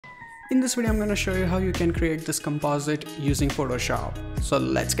In this video, I'm going to show you how you can create this composite using Photoshop. So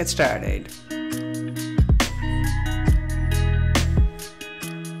let's get started.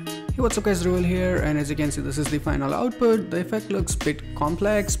 Hey, what's up guys, Rule here, and as you can see, this is the final output. The effect looks a bit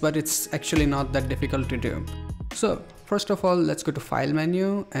complex, but it's actually not that difficult to do. So first of all, let's go to File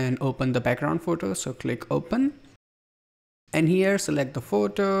menu and open the background photo. So click Open. And here select the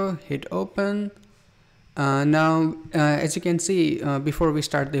photo, hit Open. As you can see, before we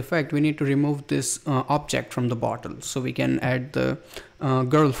start the effect, we need to remove this object from the bottle so we can add the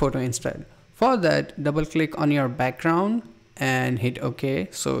girl photo instead. For that, double click on your background and hit OK,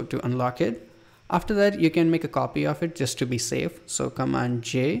 so to unlock it. After that, you can make a copy of it just to be safe. So Command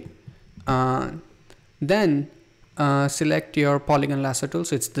J. Then select your polygon lasso tool.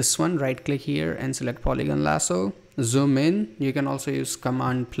 So it's this one, right click here and select polygon lasso. Zoom in. You can also use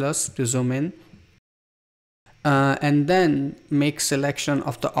Command plus to zoom in. And then make selection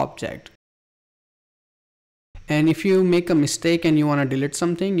of the object. And if you make a mistake and you want to delete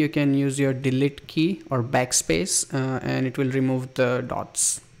something, you can use your delete key or backspace and it will remove the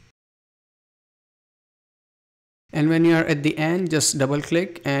dots. And when you are at the end, just double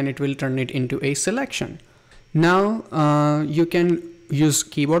click and it will turn it into a selection. Now you can use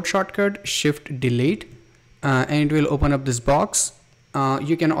keyboard shortcut Shift Delete and it will open up this box.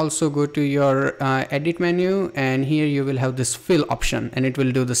 You can also go to your edit menu, and here you will have this fill option and it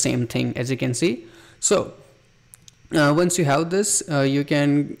will do the same thing, as you can see. So once you have this, you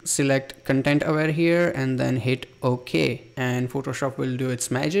can select content aware here and then hit OK, and Photoshop will do its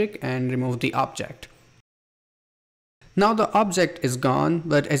magic and remove the object. Now the object is gone,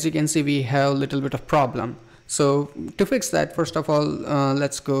 but as you can see, we have a little bit of problem. So to fix that, first of all,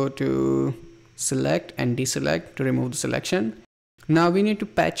 let's go to select and deselect to remove the selection. Now we need to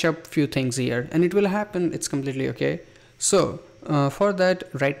patch up few things here, and it will happen, it's completely okay. So for that,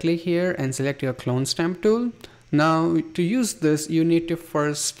 right click here and select your clone stamp tool. Now to use this, you need to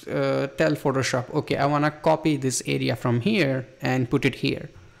first tell Photoshop, okay, I want to copy this area from here and put it here.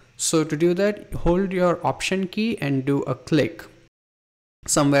 So to do that, hold your Option key and do a click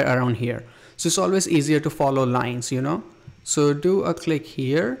somewhere around here. So it's always easier to follow lines, you know. So do a click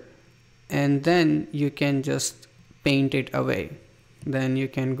here and then you can just paint it away. Then you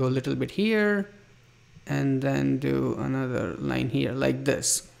can go a little bit here and then do another line here like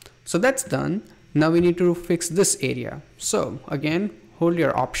this. So that's done. Now we need to fix this area. So again, hold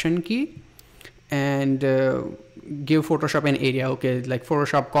your Option key and give Photoshop an area. Okay, like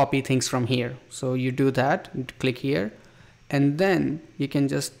Photoshop copy things from here. So you do that, click here, and then you can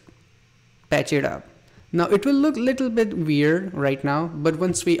just patch it up. Now it will look a little bit weird right now, but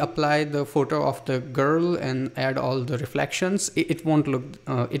once we apply the photo of the girl and add all the reflections, it won't look,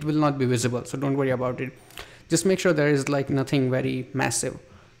 it will not be visible. So don't worry about it. Just make sure there is like nothing very massive.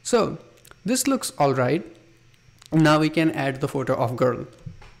 So this looks all right. Now we can add the photo of girl.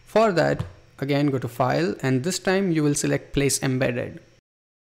 For that, again, go to File, and this time you will select Place Embedded.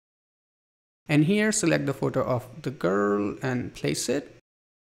 And here select the photo of the girl and place it.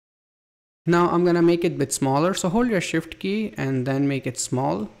 Now I'm gonna make it a bit smaller, so hold your Shift key and then make it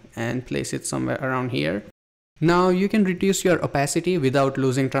small and place it somewhere around here. Now you can reduce your opacity without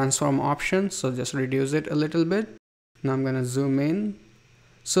losing transform option, so just reduce it a little bit. Now I'm gonna zoom in.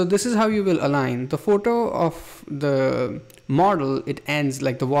 So this is how you will align. The photo of the model, it ends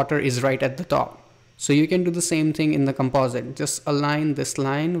like the water is right at the top. So you can do the same thing in the composite. Just align this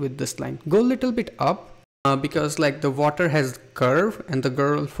line with this line. Go a little bit up. Because like the water has curve and the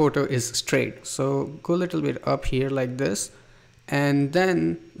girl photo is straight, so go a little bit up here like this, and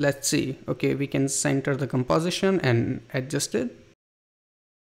then let's see, okay, we can center the composition and adjust it.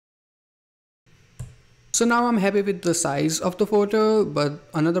 So now I'm happy with the size of the photo, but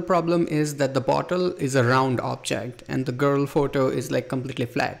another problem is that the bottle is a round object and the girl photo is like completely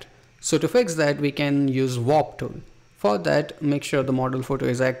flat. So to fix that, we can use Warp tool. For that, make sure the model photo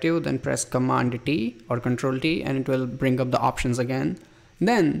is active, then press Command T or Control T and it will bring up the options again.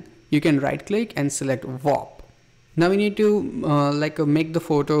 Then you can right click and select Warp. Now we need to make the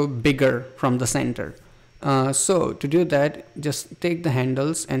photo bigger from the center. So to do that, just take the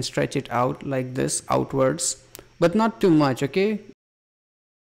handles and stretch it out like this outwards, but not too much, okay?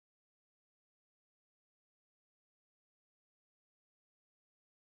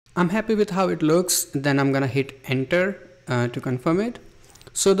 I'm happy with how it looks. Then I'm gonna hit enter to confirm it.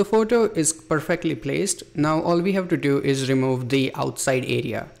 So the photo is perfectly placed. Now all we have to do is remove the outside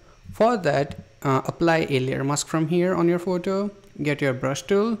area. For that, apply a layer mask from here on your photo, get your brush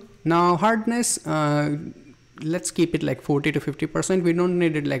tool. Now hardness, let's keep it like 40 to 50%. We don't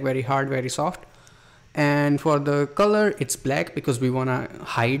need it like very hard, very soft. And for the color, it's black because we want to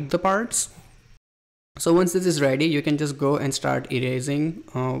hide the parts. So once this is ready, you can just go and start erasing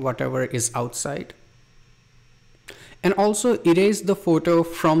whatever is outside. And also erase the photo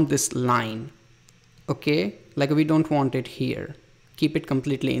from this line. Okay, like we don't want it here. Keep it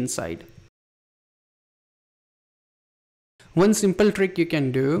completely inside. One simple trick you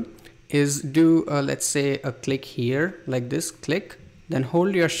can do is do let's say a click here, like this, click, then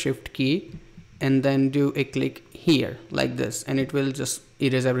hold your shift key and then do a click here like this, and it will just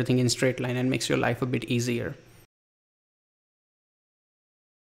erase everything in straight line and makes your life a bit easier.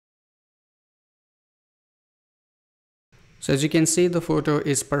 So as you can see, the photo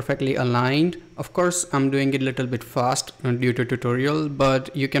is perfectly aligned. Of course, I'm doing it a little bit fast due to tutorial,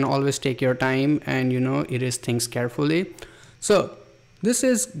 but you can always take your time and erase things carefully. So this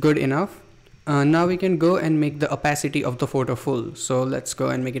is good enough. Now we can go and make the opacity of the photo full. So let's go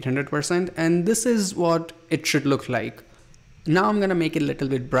and make it 100%, and this is what it should look like. Now I'm gonna make it a little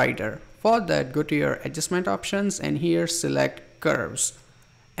bit brighter. For that, go to your adjustment options and here select curves,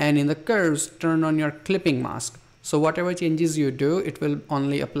 and in the curves turn on your clipping mask. So whatever changes you do, it will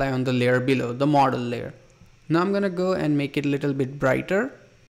only apply on the layer below, the model layer. Now I'm gonna go and make it a little bit brighter.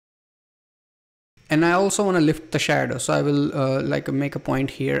 And I also want to lift the shadow, so I will make a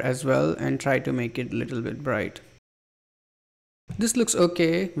point here as well and try to make it a little bit bright. This looks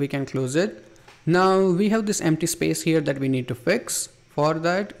okay, we can close it. Now we have this empty space here that we need to fix. For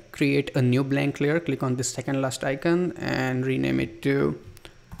that, create a new blank layer, click on this second last icon and rename it to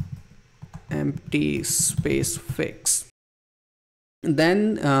empty space fix.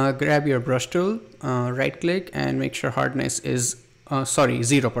 Then grab your brush tool, right click and make sure hardness is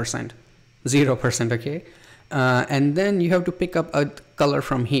 0%. 0%, okay. And then you have to pick up a color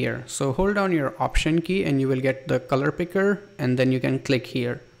from here. So hold down your option key and you will get the color picker, and then you can click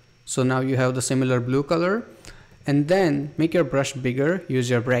here. So now you have the similar blue color, and then make your brush bigger,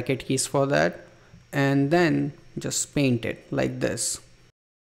 use your bracket keys for that, and then just paint it like this.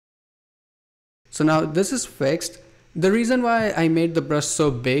 So now this is fixed. The reason why I made the brush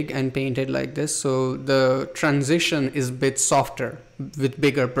so big and painted like this, so the transition is a bit softer with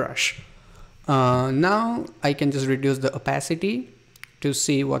bigger brush. Now I can just reduce the opacity to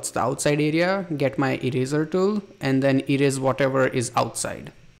see what's the outside area, get my eraser tool, and then erase whatever is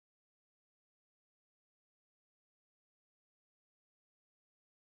outside.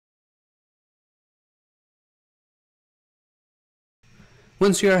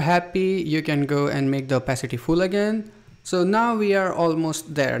 Once you are happy, you can go and make the opacity full again. So now we are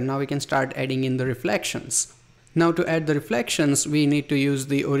almost there. Now we can start adding in the reflections. Now to add the reflections, we need to use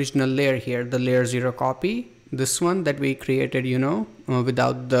the original layer here, the layer 0 copy. This one that we created,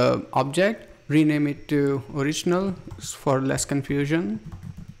 without the object. Rename it to original for less confusion.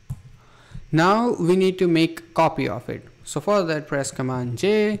 Now we need to make copy of it. So for that, press Command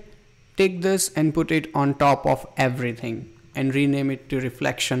J, take this and put it on top of everything and rename it to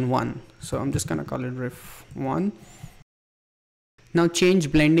reflection 1. So I'm just gonna call it ref 1. Now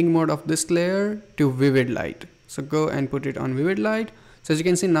change blending mode of this layer to vivid light. So go and put it on vivid light. So as you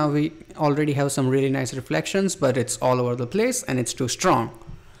can see, now we already have some really nice reflections, but it's all over the place and it's too strong.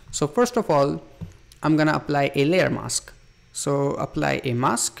 So first of all, I'm gonna apply a layer mask. So apply a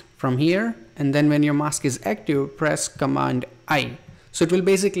mask from here, and then when your mask is active, press Command I. So it will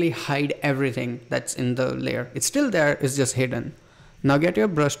basically hide everything that's in the layer. It's still there, it's just hidden. Now get your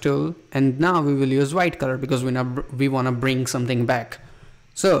brush tool, and now we will use white color because we want to bring something back.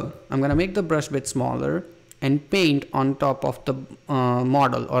 So I'm gonna make the brush a bit smaller and paint on top of the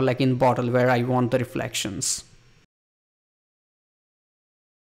model, or like in bottle where I want the reflections.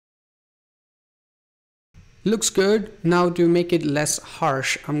 Looks good. Now to make it less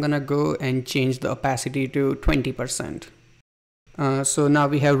harsh, I'm gonna go and change the opacity to 20%. So now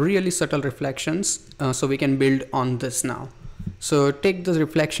we have really subtle reflections, so we can build on this now. So take the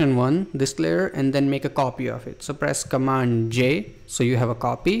reflection one, this layer, and then make a copy of it. So press Command J, so you have a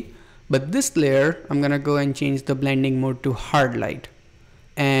copy. But this layer, I'm gonna go and change the blending mode to hard light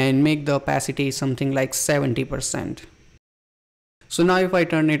and make the opacity something like 70%. So now if I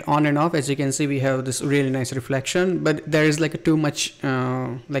turn it on and off, as you can see, we have this really nice reflection, but there is like a too much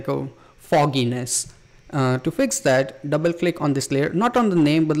like a fogginess. To fix that, double click on this layer, not on the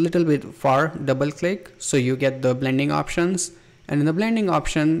name, but a little bit far, double click, so you get the blending options. And in the blending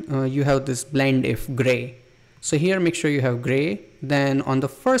option, you have this blend if gray. So here, make sure you have gray. Then on the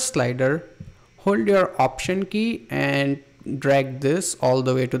first slider, hold your option key and drag this all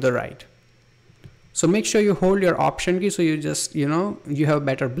the way to the right. So make sure you hold your option key, so you just, you have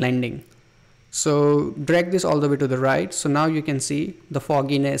better blending. So drag this all the way to the right. So now you can see the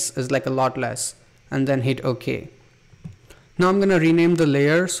fogginess is like a lot less. and then hit OK. Now I'm gonna rename the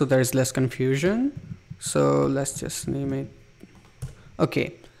layer so there is less confusion. So let's just name it.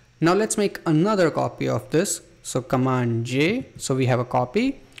 Okay, now let's make another copy of this. So Command J, so we have a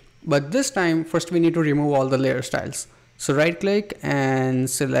copy, but this time first we need to remove all the layer styles. So right click and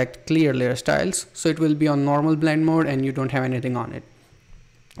select clear layer styles. So it will be on normal blend mode and you don't have anything on it.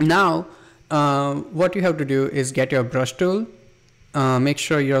 Now what you have to do is get your brush tool, make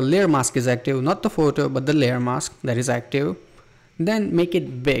sure your layer mask is active, not the photo but the layer mask that is active. Then make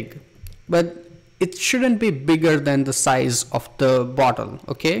it big, but it shouldn't be bigger than the size of the bottle.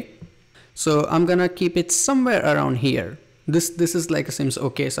 Okay, so I'm gonna keep it somewhere around here. This is like a seems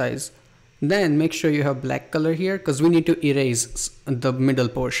okay size. Then make sure you have black color here because we need to erase the middle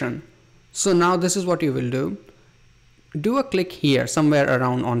portion. So now this is what you will do. Do a click here somewhere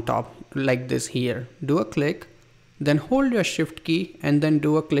around on top like this here. Do a click, then hold your shift key and then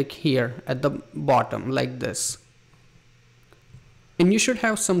do a click here at the bottom like this. And you should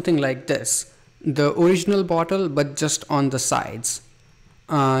have something like this, the original bottle but just on the sides.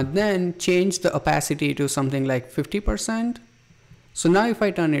 Then change the opacity to something like 50%. So now if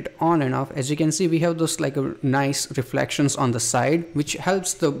I turn it on and off, as you can see we have those like a nice reflections on the side, which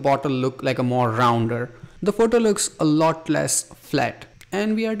helps the bottle look like a more rounder. The photo looks a lot less flat,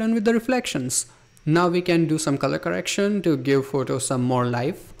 and we are done with the reflections. Now we can do some color correction to give photo some more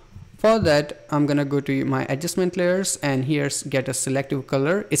life. For that I'm gonna go to my adjustment layers and here's get a selective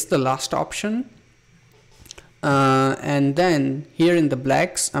color. It's the last option. And then here in the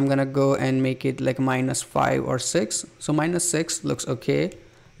blacks I'm gonna go and make it like -5 or 6. So -6 looks okay.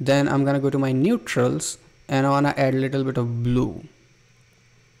 Then I'm gonna go to my neutrals and I wanna add a little bit of blue.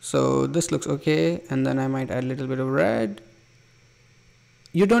 So this looks okay, and then I might add a little bit of red.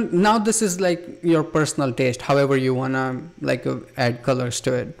 You don't, now this is like your personal taste, however you wanna like add colors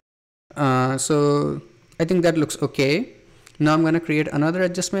to it. So I think that looks okay. Now I'm gonna create another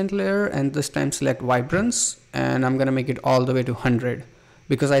adjustment layer and this time select vibrance, and I'm gonna make it all the way to 100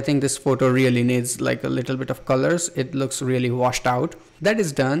 because I think this photo really needs like a little bit of colors. It looks really washed out. That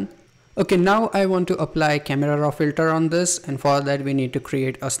is done. Okay, now I want to apply camera raw filter on this, and for that we need to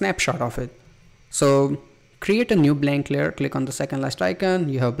create a snapshot of it. So create a new blank layer, click on the second last icon,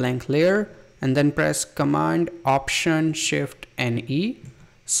 you have blank layer, and then press Command Option Shift and E.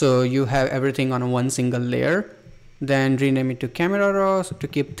 So you have everything on one single layer. Then rename it to camera raw to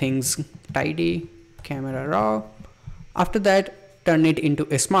keep things tidy, camera raw. After that turn it into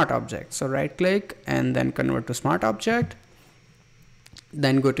a smart object. So right click and then convert to smart object.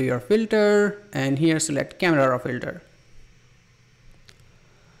 Then go to your filter and here select camera raw filter.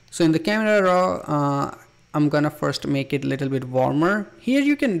 So in the camera raw, I'm gonna first make it a little bit warmer. Here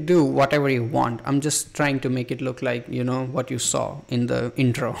you can do whatever you want. I'm just trying to make it look like, you know, what you saw in the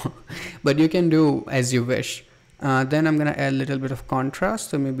intro, but you can do as you wish. Then I'm gonna add a little bit of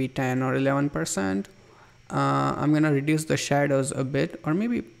contrast, so maybe 10 or 11%. I'm gonna reduce the shadows a bit or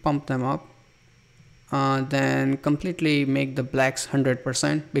maybe pump them up. Then completely make the blacks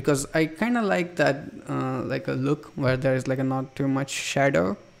 100% because I kind of like that like a look where there is like a not too much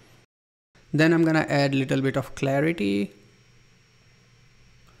shadow. Then I'm gonna add a little bit of clarity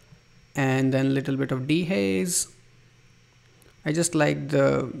and then a little bit of dehaze. I just like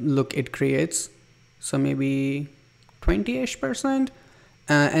the look it creates, so maybe 20-ish%.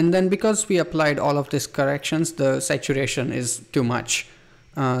 And then because we applied all of these corrections, the saturation is too much.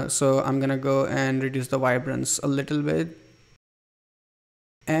 So I'm gonna go and reduce the vibrance a little bit,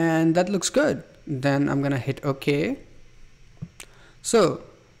 and that looks good. Then I'm gonna hit OK. So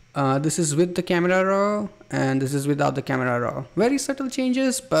this is with the camera raw and this is without the camera raw. Very subtle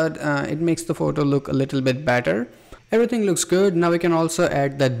changes, but it makes the photo look a little bit better. Everything looks good. Now we can also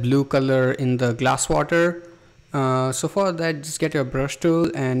add that blue color in the glass water. So for that, just get your brush tool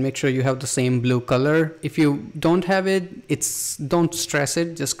and make sure you have the same blue color. If you don't have it, don't stress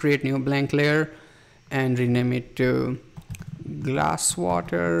it, just create new blank layer and rename it to glass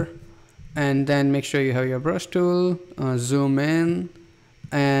water, and then make sure you have your brush tool, zoom in,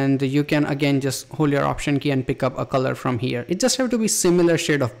 and you can again just hold your option key and pick up a color from here. It just have to be similar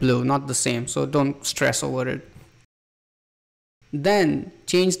shade of blue, not the same, so don't stress over it. Then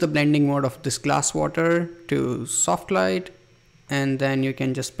change the blending mode of this glass water to soft light, and then you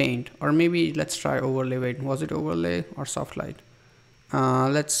can just paint, or maybe let's try overlay. Wait, was it overlay or soft light?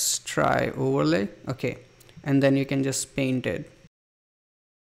 Let's try overlay. Okay, and then you can just paint it,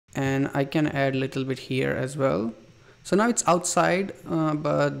 and I can add a little bit here as well. So now it's outside,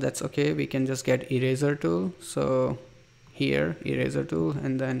 but that's okay. We can just get eraser tool. So here eraser tool,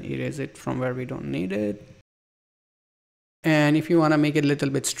 and then erase it from where we don't need it. And if you want to make it a little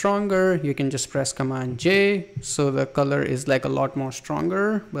bit stronger, you can just press Command J. So the color is like a lot more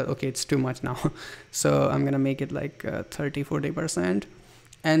stronger, but okay, it's too much now. So I'm going to make it like 30-40%.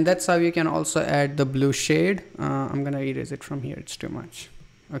 And that's how you can also add the blue shade. I'm going to erase it from here. It's too much.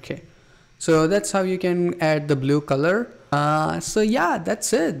 Okay. So that's how you can add the blue color. So yeah,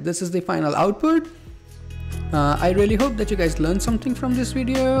 that's it. This is the final output. I really hope that you guys learned something from this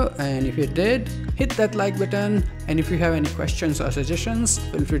video, and if you did, hit that like button, and if you have any questions or suggestions,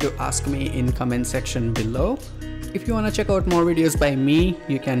 feel free to ask me in comment section below. If you want to check out more videos by me,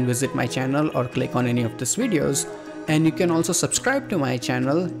 you can visit my channel or click on any of these videos, and you can also subscribe to my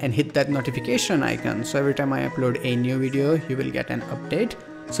channel and hit that notification icon, so every time I upload a new video you will get an update.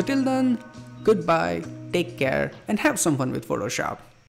 So till then, goodbye, take care, and have some fun with Photoshop.